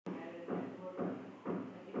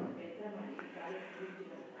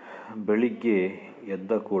ಬೆಳಿಗ್ಗೆ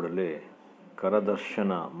ಎದ್ದ ಕೂಡಲೇ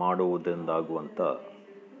ಕರದರ್ಶನ ಮಾಡುವುದರಿಂದಾಗುವಂಥ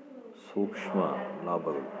ಸೂಕ್ಷ್ಮ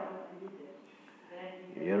ಲಾಭಗಳು.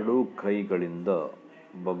 ಎರಡೂ ಕೈಗಳಿಂದ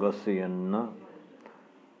ಬೊಗಸೆಯನ್ನು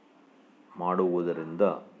ಮಾಡುವುದರಿಂದ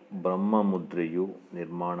ಬ್ರಹ್ಮಮುದ್ರೆಯು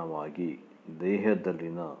ನಿರ್ಮಾಣವಾಗಿ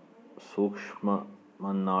ದೇಹದಲ್ಲಿನ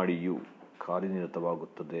ಸೂಕ್ಷ್ಮನಾಡಿಯು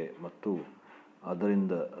ಕಾರ್ಯನಿರತವಾಗುತ್ತದೆ ಮತ್ತು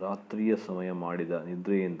ಅದರಿಂದ ರಾತ್ರಿಯ ಸಮಯ ಮಾಡಿದ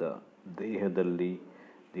ನಿದ್ರೆಯಿಂದ ದೇಹದಲ್ಲಿ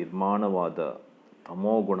ನಿರ್ಮಾಣವಾದ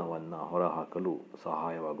ತಮೋಗುಣವನ್ನು ಹೊರಹಾಕಲು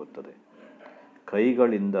ಸಹಾಯವಾಗುತ್ತದೆ.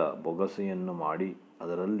 ಕೈಗಳಿಂದ ಬೊಗಸೆಯನ್ನು ಮಾಡಿ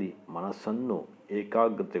ಅದರಲ್ಲಿ ಮನಸ್ಸನ್ನು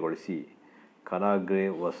ಏಕಾಗ್ರತೆಗೊಳಿಸಿ ಕರಾಗ್ರೆ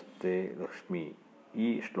ವಸತೆ ಲಕ್ಷ್ಮಿ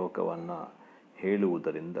ಈ ಶ್ಲೋಕವನ್ನು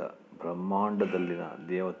ಹೇಳುವುದರಿಂದ ಬ್ರಹ್ಮಾಂಡದಲ್ಲಿನ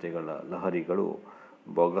ದೇವತೆಗಳ ಲಹರಿಗಳು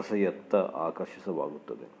ಬೊಗಸೆಯತ್ತ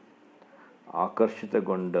ಆಕರ್ಷಿತವಾಗುತ್ತದೆ.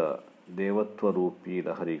 ಆಕರ್ಷಿತಗೊಂಡ ದೇವತ್ವರೂಪಿ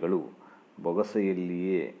ಲಹರಿಗಳು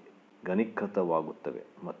ಬೊಗಸೆಯಲ್ಲಿಯೇ ಘನೀಕೃತವಾಗುತ್ತವೆ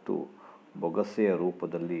ಮತ್ತು ಬೊಗಸೆಯ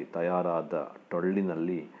ರೂಪದಲ್ಲಿ ತಯಾರಾದ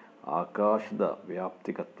ಟೊಳ್ಳಿನಲ್ಲಿ ಆಕಾಶದ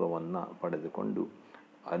ವ್ಯಾಪ್ತಿಕತ್ವವನ್ನು ಪಡೆದುಕೊಂಡು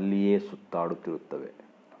ಅಲ್ಲಿಯೇ ಸುತ್ತಾಡುತ್ತಿರುತ್ತವೆ.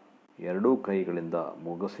 ಎರಡೂ ಕೈಗಳಿಂದ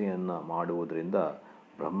ಬೊಗಸೆಯನ್ನು ಮಾಡುವುದರಿಂದ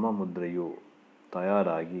ಬ್ರಹ್ಮಮುದ್ರೆಯು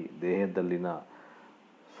ತಯಾರಾಗಿ ದೇಹದಲ್ಲಿನ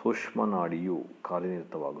ಸೂಕ್ಷ್ಮನಾಡಿಯು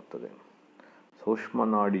ಕಾರ್ಯನಿರತವಾಗುತ್ತದೆ.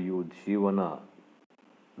 ಸೂಕ್ಷ್ಮನಾಡಿಯು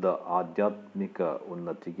ಜೀವನದ ಆಧ್ಯಾತ್ಮಿಕ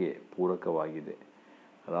ಉನ್ನತಿಗೆ ಪೂರಕವಾಗಿದೆ.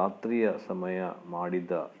 ರಾತ್ರಿಯ ಸಮಯ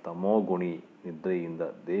ಮಾಡಿದ ತಮೋಗುಣಿ ನಿದ್ರೆಯಿಂದ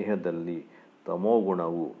ದೇಹದಲ್ಲಿ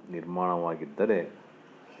ತಮೋಗುಣವು ನಿರ್ಮಾಣವಾಗಿದ್ದರೆ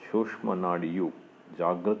ಸೂಕ್ಷ್ಮನಾಡಿಯು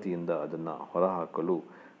ಜಾಗೃತಿಯಿಂದ ಅದನ್ನು ಹೊರಹಾಕಲು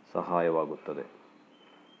ಸಹಾಯವಾಗುತ್ತದೆ.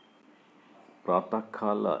 ಪ್ರಾತಃ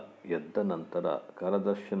ಕಾಲ ಎದ್ದ ನಂತರ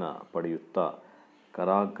ಕರದರ್ಶನ ಪಡೆಯುತ್ತಾ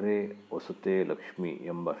ಕರಾಗ್ರೆ ವಸತೆ ಲಕ್ಷ್ಮಿ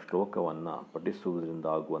ಎಂಬ ಶ್ಲೋಕವನ್ನು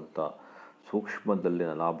ಪಠಿಸುವುದರಿಂದಾಗುವಂಥ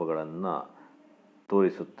ಸೂಕ್ಷ್ಮದಲ್ಲಿನ ಲಾಭಗಳನ್ನು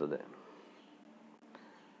ತೋರಿಸುತ್ತದೆ.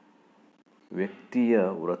 ವ್ಯಕ್ತಿಯ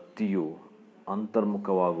ವೃತ್ತಿಯು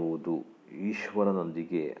ಅಂತರ್ಮುಖವಾಗುವುದು,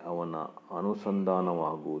 ಈಶ್ವರನೊಂದಿಗೆ ಅವನ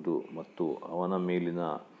ಅನುಸಂಧಾನವಾಗುವುದು ಮತ್ತು ಅವನ ಮೇಲಿನ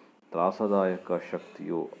ತ್ರಾಸದಾಯಕ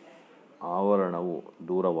ಶಕ್ತಿಯ ಆವರಣವು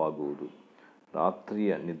ದೂರವಾಗುವುದು.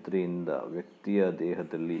 ರಾತ್ರಿಯ ನಿದ್ರೆಯಿಂದ ವ್ಯಕ್ತಿಯ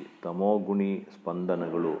ದೇಹದಲ್ಲಿ ತಮೋಗುಣಿ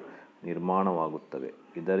ಸ್ಪಂದನಗಳು ನಿರ್ಮಾಣವಾಗುತ್ತವೆ.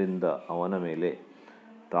 ಇದರಿಂದ ಅವನ ಮೇಲೆ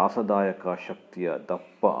ತ್ರಾಸದಾಯಕ ಶಕ್ತಿಯ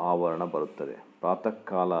ದಪ್ಪ ಆವರಣ ಬರುತ್ತದೆ. ಪ್ರಾತಃ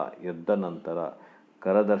ಕಾಲ ಎದ್ದ ನಂತರ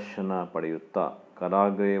ಕರದರ್ಶನ ಪಡೆಯುತ್ತಾ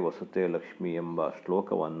ಕರಾಗ್ರೆ ವಸತೆ ಲಕ್ಷ್ಮಿ ಎಂಬ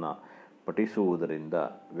ಶ್ಲೋಕವನ್ನು ಪಠಿಸುವುದರಿಂದ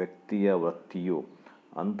ವ್ಯಕ್ತಿಯ ವೃತ್ತಿಯು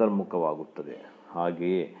ಅಂತರ್ಮುಖವಾಗುತ್ತದೆ.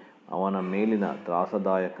 ಹಾಗೆಯೇ ಅವನ ಮೇಲಿನ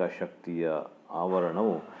ತ್ರಾಸದಾಯಕ ಶಕ್ತಿಯ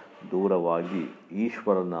ಆವರಣವು ದೂರವಾಗಿ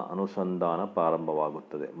ಈಶ್ವರನ ಅನುಸಂಧಾನ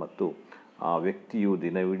ಪ್ರಾರಂಭವಾಗುತ್ತದೆ ಮತ್ತು ಆ ವ್ಯಕ್ತಿಯು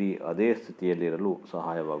ದಿನವಿಡೀ ಅದೇ ಸ್ಥಿತಿಯಲ್ಲಿರಲು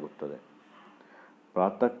ಸಹಾಯವಾಗುತ್ತದೆ.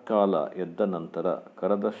 ಪ್ರಾತಃ ಕಾಲ ಎದ್ದ ನಂತರ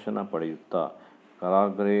ಕರದರ್ಶನ ಪಡೆಯುತ್ತಾ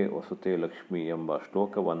ಕರಾಗ್ರೆ ವಸತೆ ಲಕ್ಷ್ಮಿ ಎಂಬ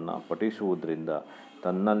ಶ್ಲೋಕವನ್ನು ಪಠಿಸುವುದರಿಂದ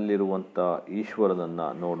ತನ್ನಲ್ಲಿರುವಂಥ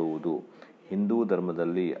ಈಶ್ವರನನ್ನು ನೋಡುವುದು. ಹಿಂದೂ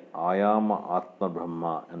ಧರ್ಮದಲ್ಲಿ ಆಯಾಮ ಆತ್ಮಬ್ರಹ್ಮ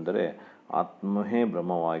ಎಂದರೆ ಆತ್ಮವೇ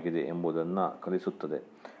ಬ್ರಹ್ಮವಾಗಿದೆ ಎಂಬುದನ್ನು ಕಲಿಸುತ್ತದೆ.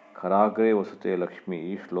 ಕರಾಗ್ರೆ ವಸತೆ ಲಕ್ಷ್ಮಿ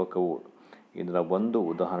ಈ ಶ್ಲೋಕವು ಇದರ ಒಂದು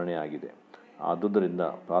ಉದಾಹರಣೆಯಾಗಿದೆ. ಆದುದರಿಂದ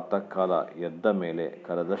ಪ್ರಾತಃ ಕಾಲ ಎದ್ದ ಮೇಲೆ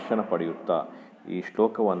ಕರದರ್ಶನ ಪಡೆಯುತ್ತಾ ಈ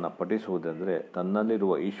ಶ್ಲೋಕವನ್ನು ಪಠಿಸುವುದೆಂದರೆ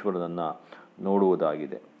ತನ್ನಲ್ಲಿರುವ ಈಶ್ವರನನ್ನು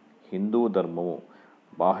ನೋಡುವುದಾಗಿದೆ. ಹಿಂದೂ ಧರ್ಮವು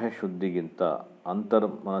ಬಾಹ್ಯ ಶುದ್ಧಿಗಿಂತ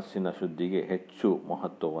ಅಂತರ್ಮನಸ್ಸಿನ ಶುದ್ಧಿಗೆ ಹೆಚ್ಚು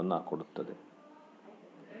ಮಹತ್ವವನ್ನು ಕೊಡುತ್ತದೆ.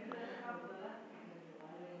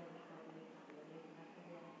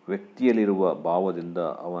 ವ್ಯಕ್ತಿಯಲ್ಲಿರುವ ಭಾವದಿಂದ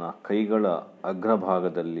ಅವನ ಕೈಗಳ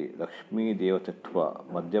ಅಗ್ರಭಾಗದಲ್ಲಿ ಲಕ್ಷ್ಮೀ ದೇವತತ್ವ,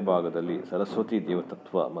 ಮಧ್ಯಭಾಗದಲ್ಲಿ ಸರಸ್ವತಿ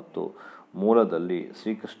ದೇವತತ್ವ ಮತ್ತು ಮೂಲದಲ್ಲಿ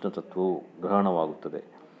ಶ್ರೀಕೃಷ್ಣ ತತ್ವವು ಗ್ರಹಣವಾಗುತ್ತದೆ.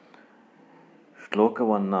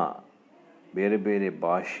 ಶ್ಲೋಕವನ್ನು ಬೇರೆ ಬೇರೆ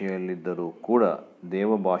ಭಾಷೆಯಲ್ಲಿದ್ದರೂ ಕೂಡ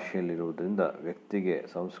ದೇವಭಾಷೆಯಲ್ಲಿರುವುದರಿಂದ ವ್ಯಕ್ತಿಗೆ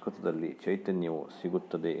ಸಂಸ್ಕೃತದಲ್ಲಿ ಚೈತನ್ಯವು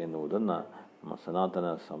ಸಿಗುತ್ತದೆ ಎನ್ನುವುದನ್ನು ನಮ್ಮ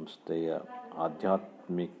ಸನಾತನ ಸಂಸ್ಥೆಯ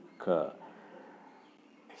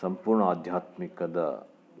ಸಂಪೂರ್ಣ ಆಧ್ಯಾತ್ಮಿಕದ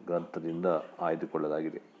ಗ್ರಂಥದಿಂದ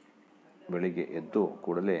ಆಯ್ದುಕೊಳ್ಳಲಾಗಿದೆ. ಬೆಳಿಗ್ಗೆ ಎದ್ದು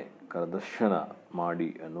ಕೂಡಲೇ ಕರದರ್ಶನ ಮಾಡಿ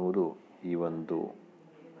ಅನ್ನುವುದು ಈ ಒಂದು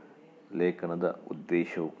ಲೇಖನದ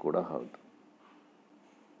ಉದ್ದೇಶವೂ ಕೂಡ ಹೌದು.